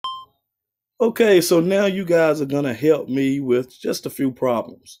Okay, so now you guys are going to help me with just a few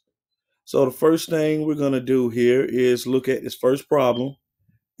problems. So the first thing we're going to do here is look at this first problem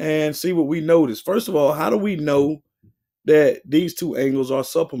and see what we notice. First of all, how do we know that these two angles are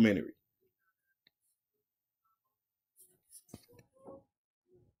supplementary?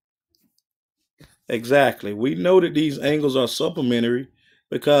 Exactly. We know that these angles are supplementary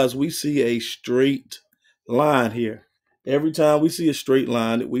because we see a straight line here. Every time we see a straight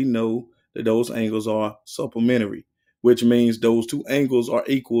line, we know that those angles are supplementary, which means those two angles are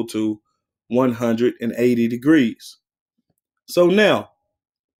equal to 180 degrees. So now,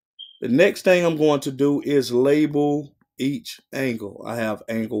 the next thing I'm going to do is label each angle. I have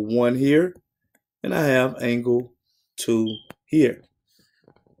angle 1 here, and I have angle 2 here.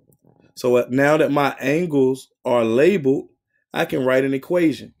 So now that my angles are labeled, I can write an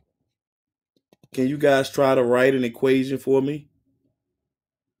equation. Can you guys try to write an equation for me?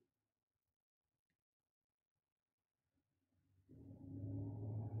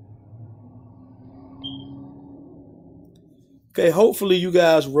 Okay, hopefully you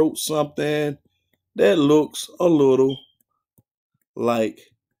guys wrote something that looks a little like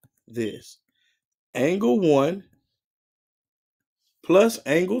this. Angle 1 plus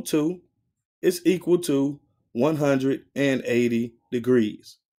angle 2 is equal to 180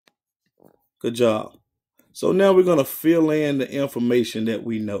 degrees. Good job. So now we're going to fill in the information that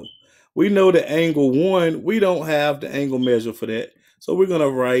we know. We know that angle 1, we don't have the angle measure for that. So we're going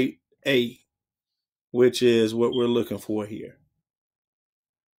to write A, which is what we're looking for here.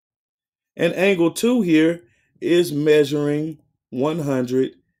 And angle 2 here is measuring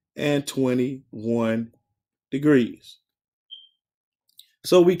 121 degrees.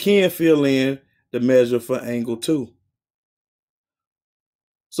 So we can fill in the measure for angle 2.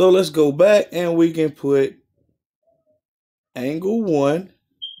 So let's go back and we can put angle 1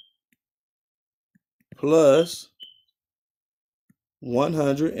 plus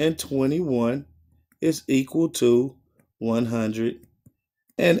 121 is equal to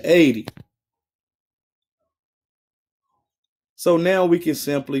 180. So now we can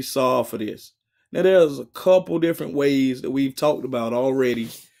simply solve for this. Now there's a couple different ways that we've talked about already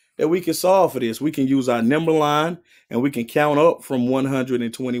that we can solve for this. We can use our number line and we can count up from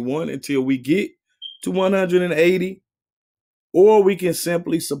 121 until we get to 180. Or we can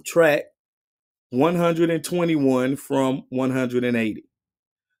simply subtract 121 from 180.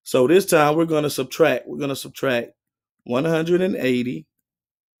 So this time we're going to subtract. We're going to subtract 180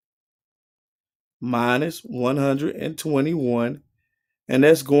 minus 121, and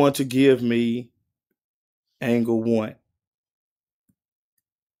that's going to give me angle 1.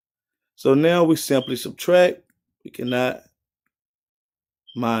 So now we simply subtract. We cannot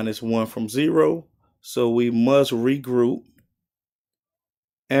minus 1 from 0, so we must regroup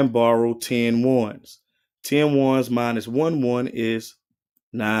and borrow 10 ones. 10 ones minus 1 1 is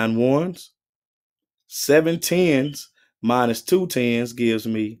 9 ones. 7 tens minus 2 tens gives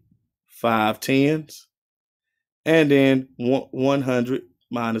me 5 tens. And then 100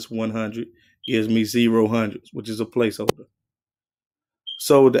 minus 100 gives me 0 hundreds, which is a placeholder.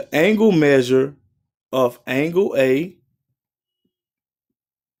 So the angle measure of angle A,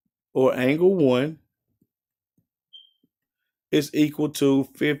 or angle 1, is equal to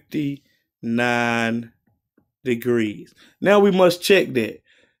 59 degrees. Now we must check that.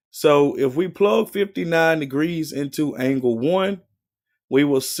 So if we plug 59 degrees into angle 1, we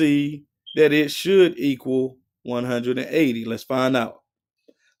will see that it should equal 180. Let's find out.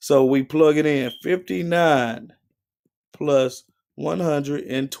 So we plug it in. 59 plus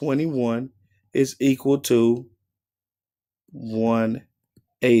 121 is equal to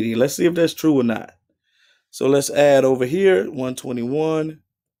 180. Let's see if that's true or not. So let's add over here 121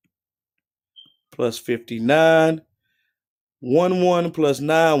 plus 59. 1 1 plus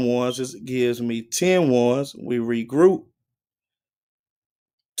 9 ones gives me 10 ones. We regroup.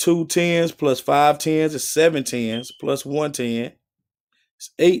 2 tens plus 5 tens is 7 tens, plus 1 10 is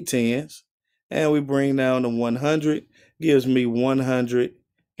 8 tens. And we bring down to 100, gives me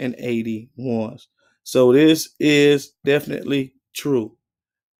 180 ones. So this is definitely true.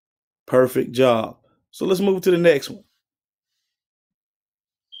 Perfect job. So let's move to the next one.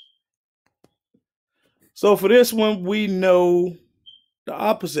 So for this one, we know the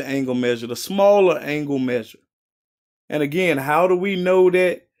opposite angle measure, the smaller angle measure. And again, how do we know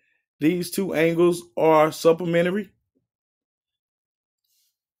that these two angles are supplementary?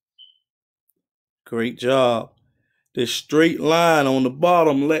 Great job. This straight line on the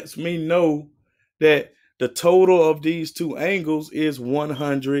bottom lets me know that the total of these two angles is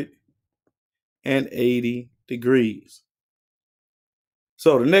 180 degrees.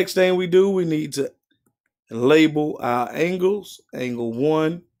 So the next thing we do, we need to label our angles, angle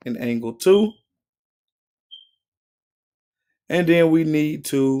 1 and angle 2. And then we need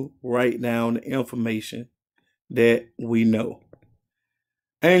to write down the information that we know.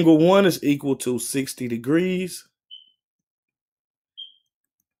 Angle 1 is equal to 60 degrees.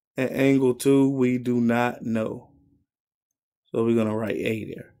 And angle 2, we do not know. So we're going to write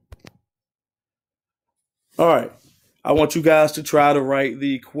A there. All right. I want you guys to try to write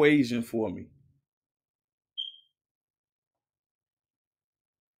the equation for me.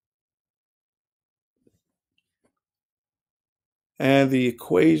 And the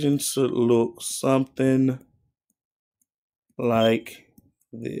equation should look something like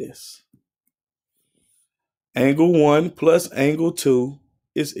this. Angle 1 plus angle 2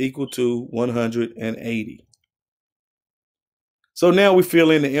 is equal to 180. So now we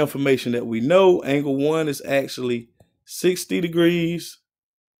fill in the information that we know. Angle 1 is actually 60 degrees.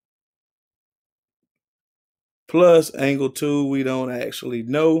 Plus angle 2, we don't actually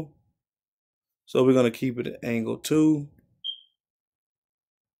know. So we're going to keep it at angle 2.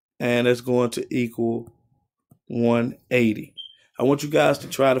 And it's going to equal 180. I want you guys to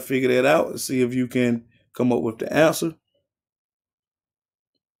try to figure that out and see if you can come up with the answer.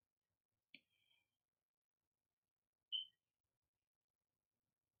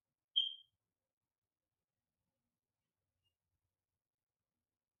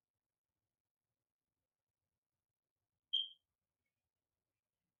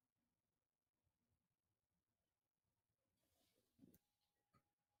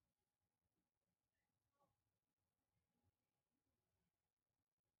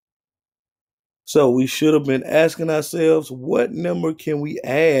 So we should have been asking ourselves, what number can we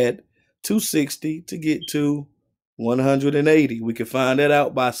add to 60 to get to 180? We can find that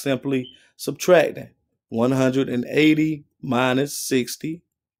out by simply subtracting 180 minus 60.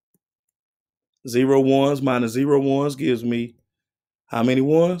 0 ones minus 0 ones gives me how many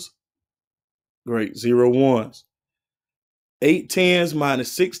ones? Great, 0 ones. 8 tens minus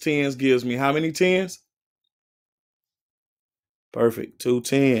 6 tens gives me how many tens? Perfect, 2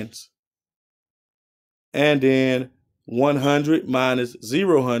 tens. And then 100 minus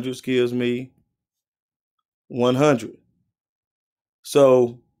 0 hundreds gives me 100.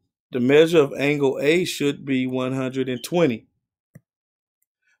 So the measure of angle A should be 120.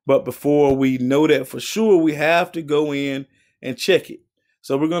 But before we know that for sure, we have to go in and check it.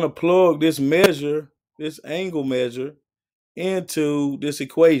 So we're going to plug this measure, this angle measure, into this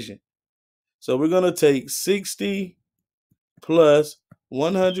equation. So we're going to take 60 plus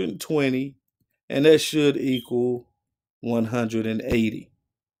 120, and that should equal 180.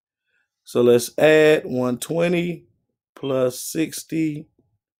 So let's add 120 plus 60.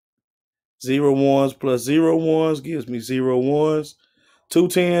 0 ones plus 0 ones gives me 0 ones. 2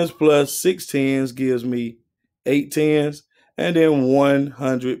 tens plus 6 tens gives me 8 tens. And then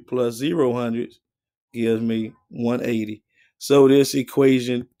 100 plus 0 hundreds gives me 180. So this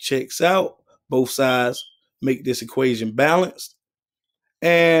equation checks out. Both sides make this equation balanced.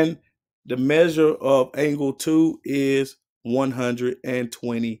 And the measure of angle 2 is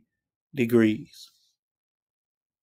 120 degrees.